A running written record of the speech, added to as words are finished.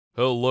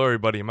Hello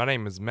everybody, my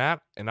name is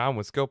Matt, and I'm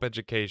with Scope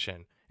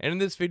Education. And in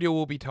this video,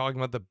 we'll be talking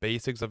about the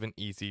basics of an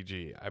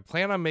ECG. I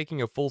plan on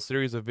making a full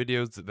series of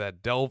videos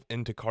that delve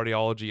into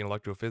cardiology and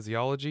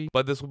electrophysiology,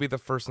 but this will be the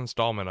first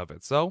installment of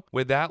it. So,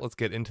 with that, let's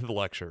get into the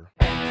lecture.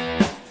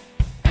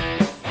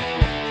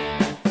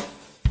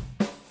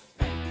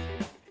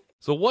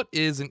 So what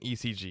is an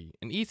ECG?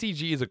 An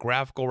ECG is a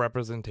graphical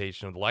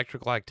representation of the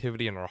electrical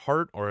activity in our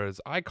heart, or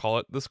as I call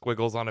it, the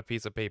squiggles on a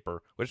piece of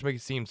paper, which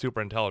makes it seem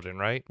super intelligent,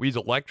 right? We use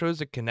electrodes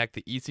to connect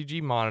the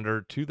ECG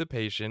monitor to the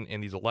patient,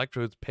 and these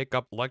electrodes pick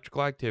up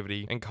electrical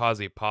activity and cause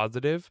a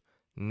positive,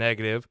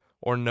 negative,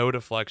 or no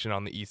deflection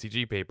on the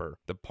ECG paper.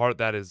 The part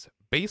that is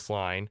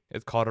baseline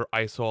is called our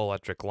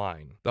isoelectric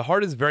line. The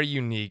heart is very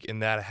unique in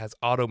that it has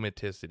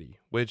automaticity,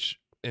 which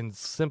in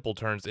simple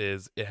terms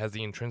is it has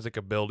the intrinsic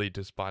ability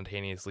to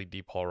spontaneously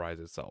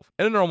depolarize itself.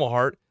 In a normal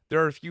heart,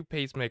 there are a few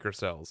pacemaker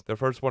cells. The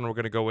first one we're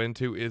going to go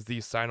into is the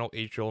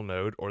sinoatrial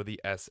node, or the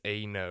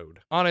SA node.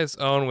 On its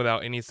own,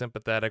 without any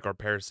sympathetic or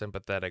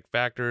parasympathetic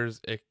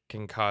factors, it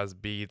can cause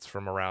beats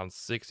from around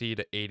 60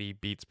 to 80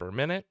 beats per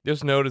minute.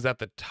 This node is at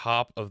the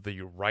top of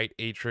the right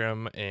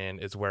atrium and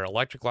is where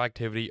electrical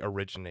activity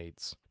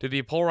originates. To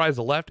depolarize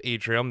the left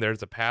atrium,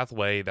 there's a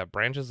pathway that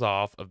branches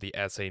off of the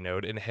SA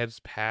node and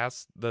heads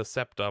past the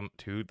septum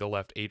to the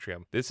left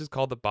atrium. This is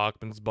called the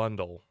Bachmann's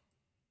bundle.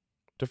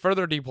 To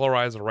further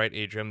depolarize the right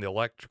atrium, the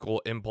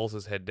electrical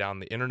impulses head down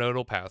the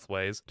internodal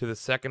pathways to the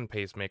second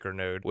pacemaker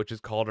node, which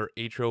is called our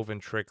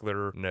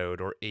atrioventricular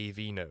node, or AV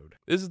node.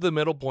 This is the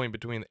middle point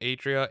between the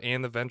atria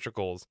and the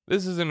ventricles.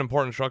 This is an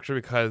important structure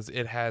because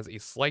it has a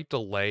slight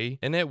delay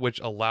in it, which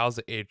allows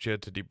the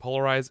atria to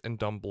depolarize and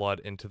dump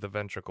blood into the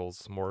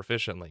ventricles more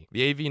efficiently.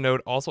 The AV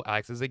node also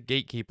acts as a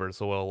gatekeeper,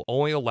 so it will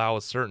only allow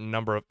a certain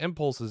number of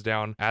impulses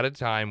down at a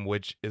time,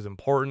 which is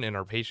important in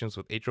our patients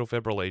with atrial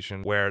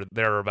fibrillation, where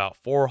there are about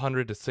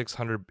 400 to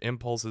 600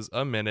 impulses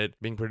a minute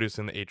being produced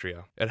in the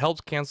atria. It helps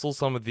cancel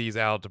some of these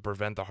out to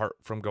prevent the heart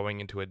from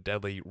going into a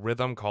deadly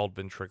rhythm called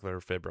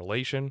ventricular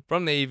fibrillation.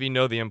 From the AV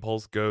node, the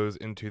impulse goes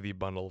into the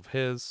bundle of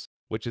His,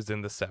 which is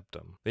in the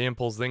septum. The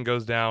impulse then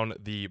goes down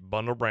the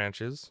bundle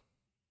branches.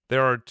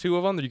 There are two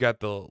of them. You got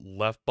the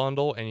left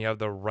bundle and you have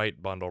the right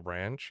bundle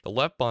branch. The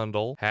left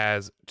bundle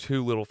has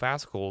two little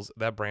fascicles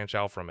that branch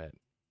out from it: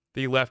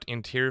 the left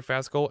anterior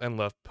fascicle and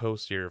left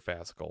posterior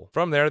fascicle.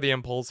 From there, the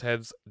impulse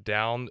heads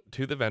down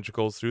to the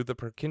ventricles through the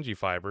Purkinje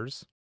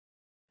fibers,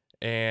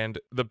 and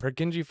the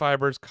Purkinje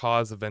fibers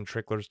cause the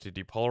ventriculars to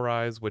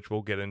depolarize, which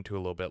we'll get into a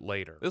little bit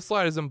later. This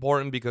slide is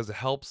important because it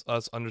helps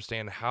us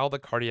understand how the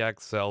cardiac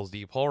cells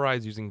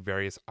depolarize using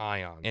various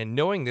ions, and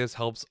knowing this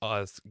helps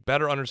us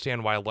better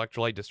understand why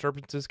electrolyte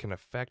disturbances can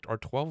affect our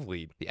 12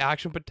 lead. The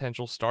action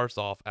potential starts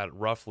off at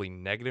roughly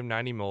negative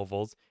 90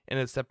 millivolts and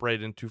is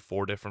separated into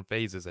 4 different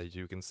phases, as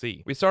you can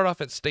see. We start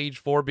off at stage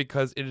 4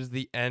 because it is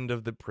the end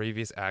of the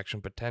previous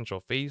action potential.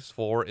 Phase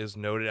 4 is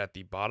noted at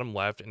the bottom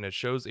left, and it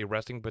shows a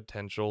resting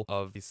potential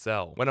of the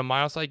cell. When a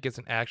myocyte gets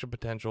an action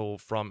potential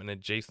from an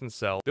adjacent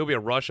cell, there will be a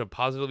rush of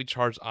positively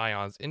charged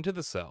ions into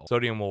the cell.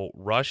 Sodium will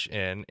rush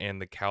in and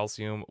the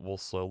calcium will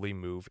slowly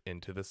move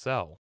into the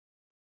cell.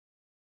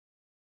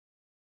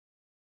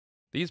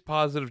 These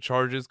positive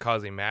charges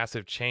cause a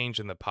massive change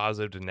in the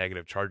positive to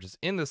negative charges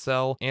in the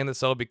cell, and the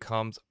cell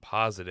becomes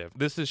positive.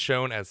 This is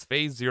shown as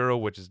phase 0,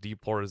 which is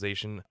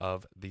depolarization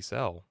of the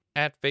cell.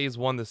 At phase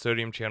 1, the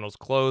sodium channels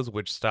close,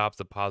 which stops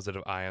the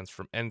positive ions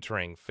from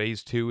entering.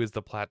 Phase 2 is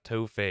the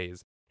plateau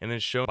phase, and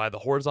is shown by the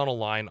horizontal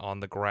line on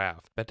the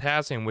graph.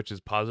 Potassium, which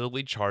is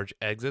positively charged,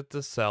 exits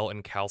the cell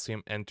and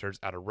calcium enters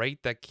at a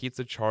rate that keeps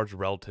the charge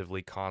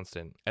relatively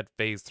constant. At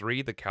phase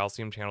 3, the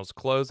calcium channels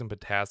close and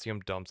potassium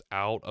dumps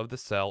out of the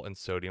cell and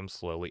sodium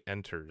slowly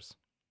enters.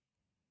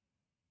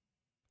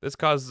 This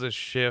causes a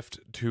shift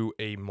to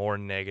a more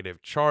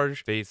negative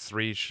charge. Phase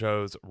 3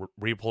 shows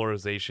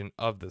repolarization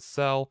of the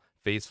cell.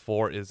 Phase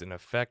 4 is in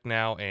effect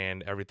now,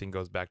 and everything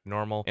goes back to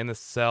normal, and the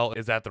cell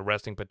is at the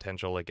resting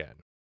potential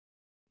again.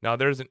 Now,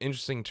 there's an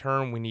interesting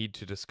term we need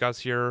to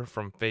discuss here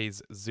from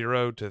phase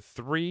 0 to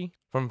 3.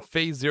 From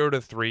phase 0 to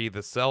 3,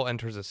 the cell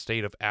enters a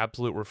state of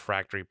absolute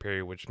refractory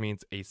period, which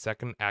means a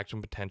second action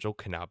potential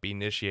cannot be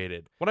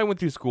initiated. When I went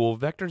through school,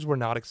 vectors were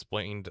not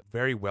explained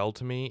very well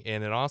to me,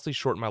 and it honestly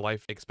shortened my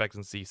life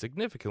expectancy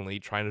significantly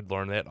trying to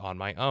learn it on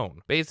my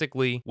own.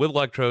 Basically, with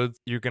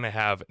electrodes, you're going to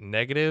have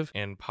negative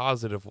and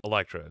positive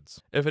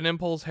electrodes. If an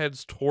impulse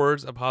heads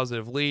towards a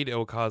positive lead, it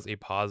will cause a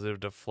positive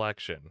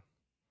deflection.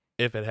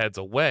 If it heads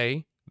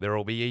away, there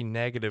will be a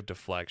negative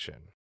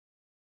deflection.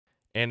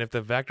 And if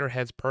the vector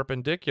heads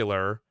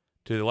perpendicular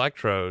to the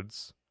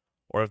electrodes,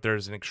 or if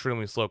there's an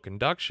extremely slow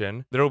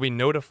conduction, there will be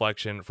no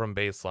deflection from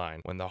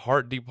baseline. When the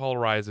heart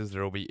depolarizes,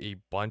 there will be a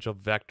bunch of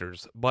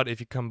vectors, but if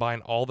you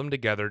combine all of them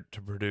together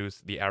to produce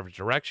the average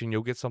direction,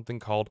 you'll get something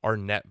called our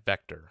net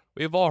vector.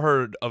 We've all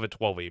heard of a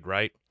 12 lead,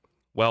 right?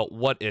 Well,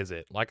 what is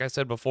it? Like I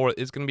said before,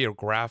 it's going to be a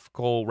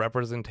graphical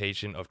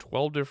representation of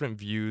 12 different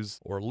views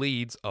or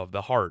leads of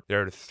the heart.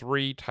 There are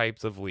 3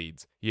 types of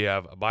leads. You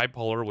have a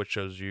bipolar, which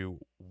shows you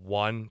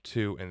 1,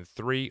 2, and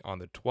 3 on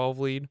the 12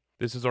 lead.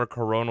 This is our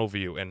coronal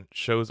view and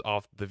shows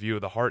off the view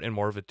of the heart in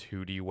more of a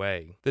 2D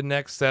way. The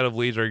next set of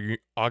leads are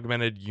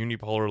augmented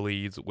unipolar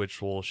leads,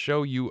 which will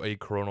show you a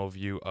coronal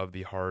view of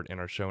the heart and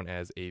are shown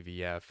as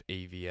AVF,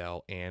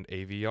 AVL, and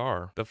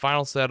AVR. The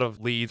final set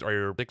of leads are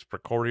your 6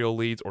 precorial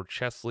leads or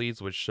chest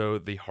leads, which show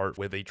the heart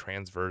with a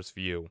transverse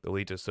view. The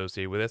leads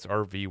associated with this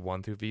are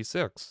V1 through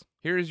V6.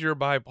 Here's your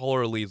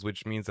bipolar leads,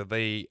 which means that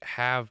they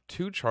have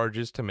 2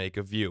 charges to make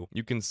a view.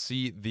 You can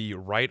see the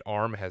right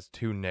arm has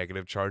 2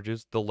 negative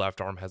charges, the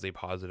left arm has a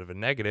positive and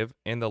negative,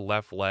 and the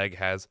left leg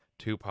has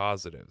 2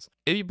 positives.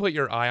 If you put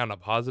your eye on a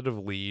positive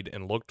lead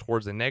and look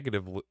towards a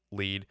negative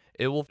lead,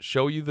 it will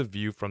show you the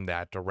view from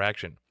that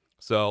direction.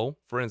 So,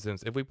 for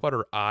instance, if we put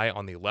our eye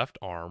on the left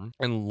arm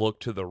and look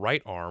to the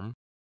right arm,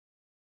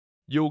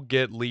 you'll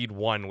get lead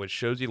 1, which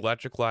shows you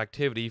electrical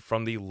activity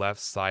from the left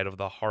side of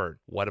the heart.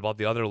 What about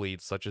the other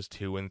leads, such as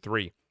 2 and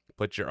 3?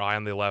 Put your eye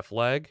on the left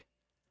leg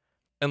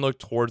and look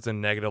towards the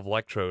negative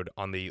electrode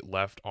on the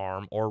left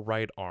arm or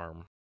right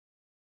arm.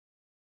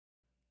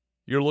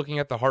 You're looking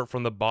at the heart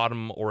from the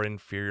bottom or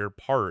inferior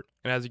part,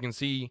 and as you can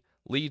see,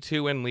 lead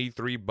 2 and lead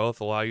 3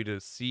 both allow you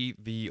to see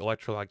the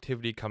electrical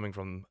activity coming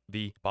from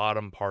the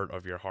bottom part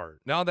of your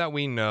heart. Now that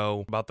we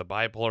know about the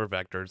bipolar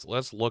vectors,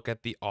 let's look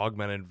at the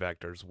augmented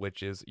vectors,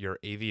 which is your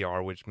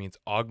AVR, which means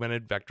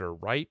augmented vector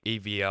right,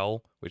 AVL,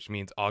 which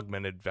means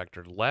augmented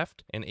vector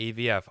left, and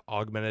AVF,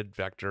 augmented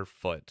vector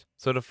foot.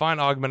 So to find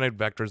augmented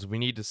vectors, we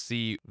need to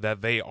see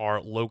that they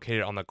are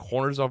located on the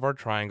corners of our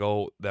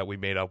triangle that we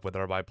made up with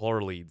our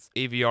bipolar leads.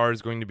 AVR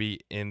is going to be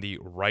in the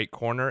right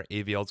corner,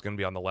 AVL is going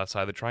to be on the left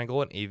side of the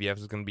triangle, and AVF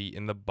is going to be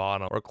in the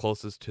bottom or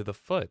closest to the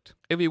foot.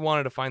 If we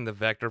wanted to find the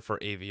vector for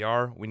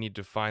AVR, we need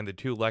to find the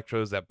 2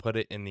 electrodes that put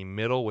it in the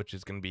middle, which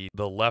is going to be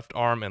the left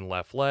arm and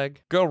left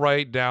leg. Go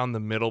right down the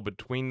middle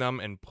between them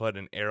and put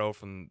an arrow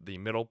from the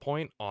middle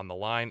point on the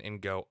line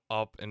and go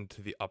up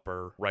into the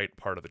upper right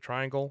part of the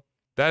triangle.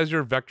 That is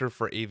your vector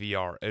for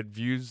AVR. It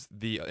views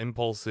the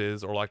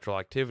impulses or electrical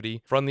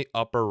activity from the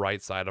upper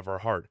right side of our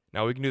heart.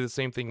 Now we can do the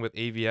same thing with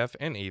AVF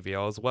and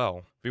AVL as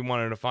well. If we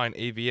wanted to find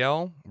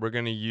AVL, we're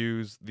going to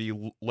use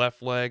the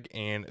left leg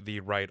and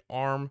the right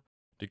arm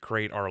to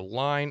create our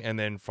line, and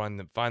then find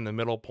the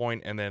middle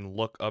point and then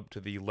look up to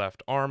the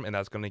left arm, and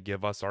that's going to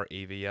give us our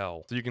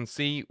AVL. So you can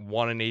see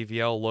 1 and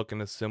AVL look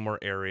in a similar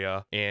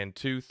area, and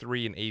 2,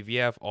 3, and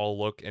AVF all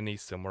look in a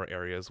similar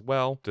area as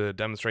well. To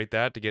demonstrate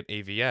that, to get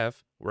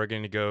AVF, we're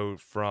going to go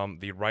from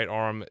the right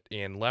arm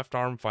and left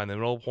arm, find the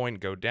middle point,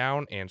 go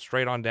down, and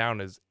straight on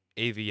down is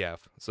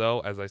AVF.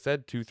 So as I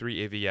said, 2,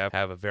 3 AVF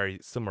have a very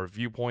similar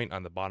viewpoint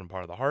on the bottom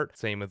part of the heart,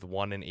 same with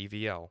 1 and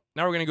AVL.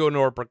 Now we're going to go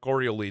into our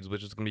Precorial leads,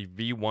 which is going to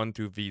be V1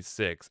 through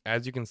V6.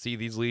 As you can see,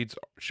 these leads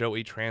show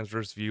a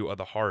transverse view of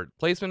the heart.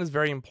 Placement is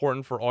very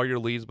important for all your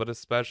leads, but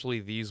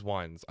especially these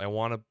ones. I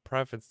want to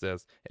preface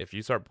this. If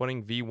you start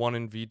putting V1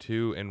 and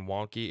V2 in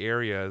wonky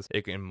areas,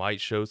 it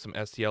might show some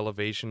ST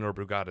elevation or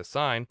Brugada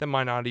sign that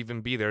might not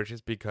even be there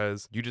just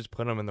because you just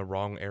put them in the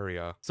wrong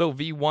area. So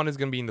V1 is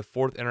going to be in the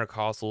 4th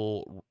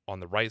intercostal on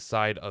the right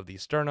side of the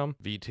sternum.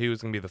 V2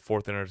 is going to be the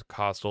 4th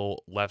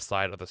intercostal left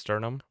side of the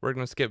sternum. We're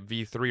going to skip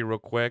V3 real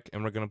quick,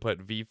 and we're going to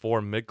put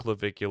V4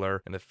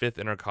 midclavicular in the 5th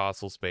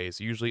intercostal space,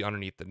 usually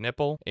underneath the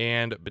nipple.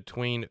 And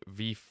between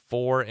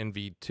V4 and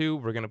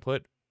V2, we're going to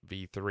put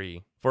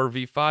V3. For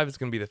V5, it's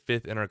going to be the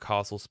 5th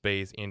intercostal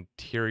space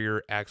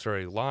anterior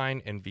axillary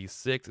line, and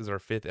V6 is our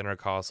 5th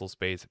intercostal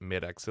space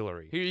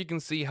mid-axillary. Here you can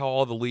see how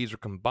all the leads are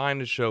combined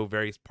to show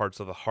various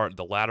parts of the heart.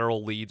 The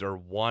lateral leads are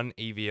 1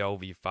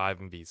 AVL, V5,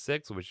 and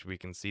V6, which we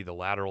can see the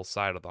lateral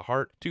side of the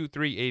heart. 2,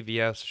 3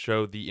 AVS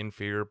show the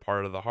inferior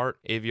part of the heart.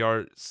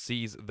 AVR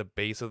sees the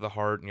base of the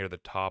heart near the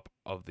top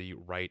of the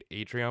right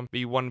atrium.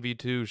 V1,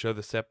 V2 show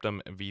the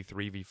septum, and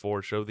V3,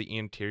 V4 show the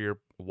anterior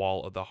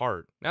wall of the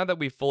heart. Now that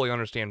we fully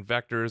understand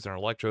vectors and our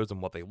electrodes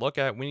and what they look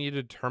at, we need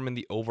to determine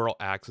the overall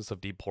axis of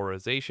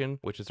depolarization,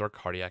 which is our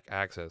cardiac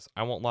axis.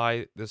 I won't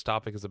lie, this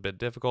topic is a bit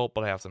difficult,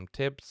 but I have some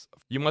tips.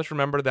 You must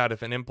remember that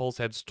if an impulse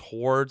heads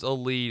towards a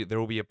lead, there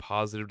will be a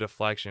positive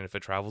deflection. If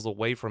it travels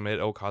away from it,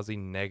 it will cause a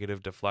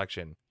negative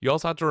deflection. You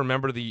also have to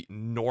remember the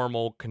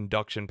normal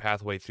conduction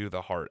pathway through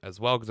the heart as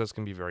well, because that's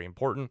going to be very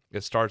important.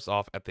 It starts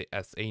off at the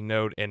SA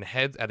node and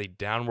heads at a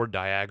downward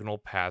diagonal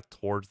path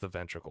towards the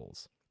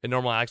ventricles. A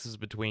normal axis is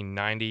between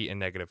 90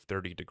 and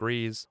 -30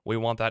 degrees. We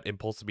want that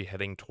impulse to be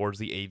heading towards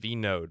the AV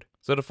node.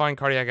 So to find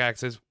cardiac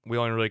axis, we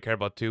only really care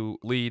about 2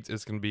 leads.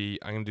 I'm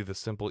going to do the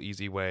simple,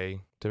 easy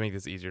way to make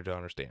this easier to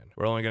understand.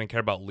 We're only going to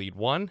care about lead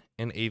 1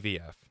 and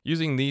AVF.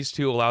 Using these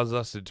 2 allows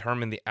us to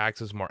determine the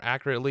axis more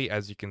accurately.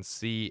 As you can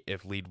see,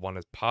 if lead 1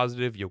 is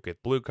positive, you'll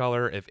get blue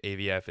color. If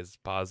AVF is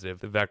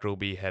positive, the vector will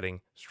be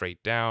heading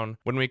straight down.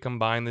 When we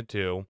combine the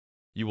 2,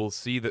 you will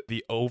see that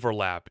the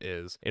overlap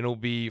it'll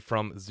be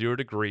from 0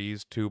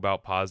 degrees to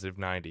about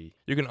 +90.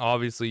 You can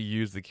obviously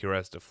use the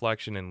QRS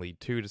deflection in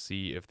lead 2 to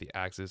see if the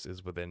axis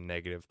is within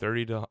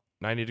 -30 to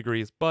 90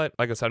 degrees, but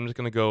like I said, I'm just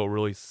gonna go a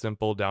really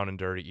simple, down and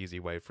dirty, easy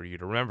way for you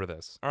to remember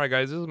this. All right,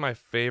 guys, this is my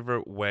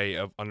favorite way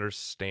of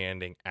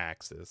understanding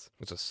axis.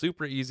 It's a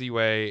super easy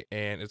way,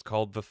 and it's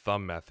called the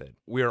thumb method.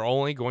 We are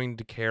only going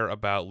to care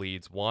about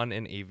leads 1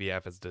 and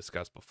AVF as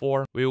discussed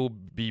before. We will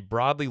be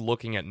broadly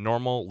looking at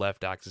normal,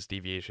 left axis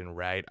deviation,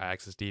 right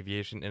axis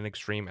deviation, and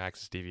extreme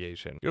axis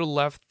deviation. Your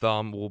left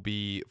thumb will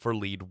be for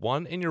lead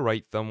 1, and your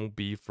right thumb will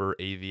be for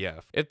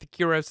AVF. If the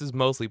QRS is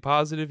mostly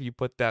positive, you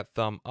put that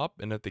thumb up,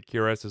 and if the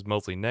QRS is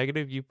mostly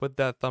negative, you put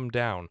that thumb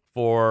down.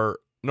 For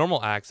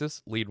normal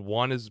axis, lead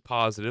 1 is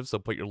positive, so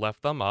put your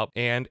left thumb up,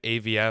 and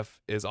AVF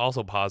is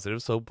also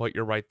positive, so put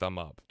your right thumb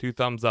up. 2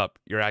 thumbs up,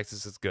 your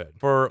axis is good.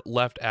 For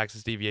left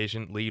axis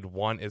deviation, lead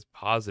 1 is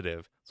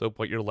positive, so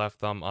put your left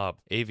thumb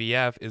up.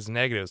 AVF is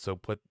negative, so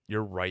put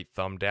your right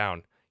thumb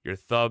down. Your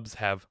thumbs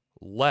have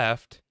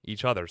left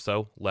each other,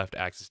 so left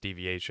axis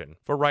deviation.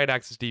 For right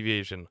axis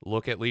deviation,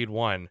 look at lead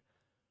 1,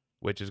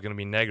 which is going to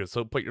be negative,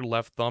 so put your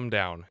left thumb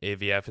down.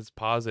 AVF is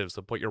positive,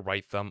 so put your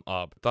right thumb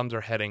up. Thumbs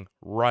are heading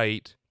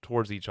right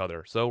towards each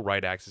other, so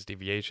right axis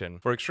deviation.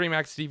 For extreme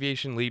axis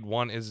deviation, lead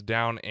 1 is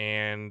down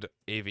and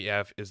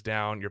AVF is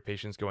down. Your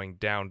patient's going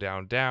down,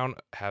 down, down,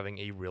 having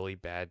a really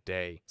bad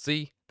day.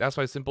 See? That's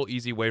my simple,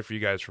 easy way for you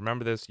guys to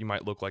remember this. You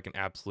might look like an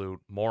absolute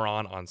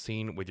moron on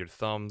scene with your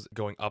thumbs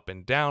going up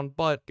and down,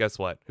 but guess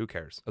what? Who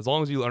cares? As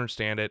long as you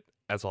understand it,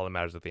 that's all that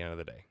matters at the end of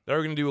the day. Now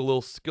we're going to do a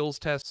little skills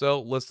test, so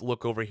let's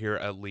look over here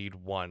at lead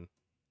 1.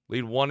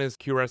 Lead 1 is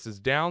QRS is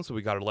down, so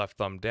we got our left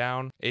thumb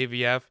down.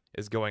 AVF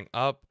is going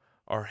up.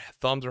 Our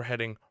thumbs are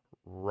heading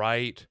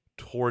right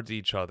towards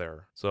each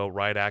other, so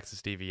right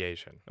axis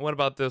deviation. And what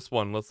about this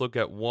one? Let's look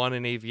at 1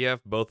 and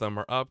AVF. Both of them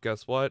are up.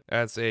 Guess what?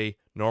 That's a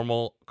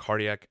normal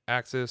cardiac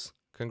axis.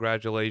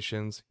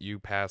 Congratulations, you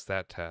passed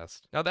that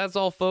test. Now that's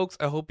all, folks.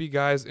 I hope you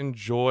guys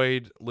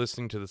enjoyed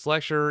listening to this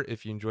lecture.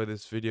 If you enjoyed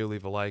this video,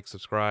 leave a like,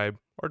 subscribe,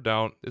 or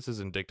don't. This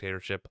isn't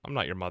dictatorship. I'm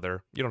not your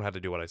mother. You don't have to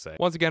do what I say.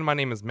 Once again, my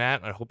name is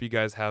Matt, and I hope you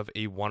guys have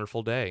a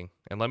wonderful day.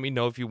 And let me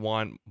know if you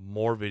want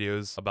more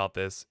videos about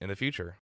this in the future.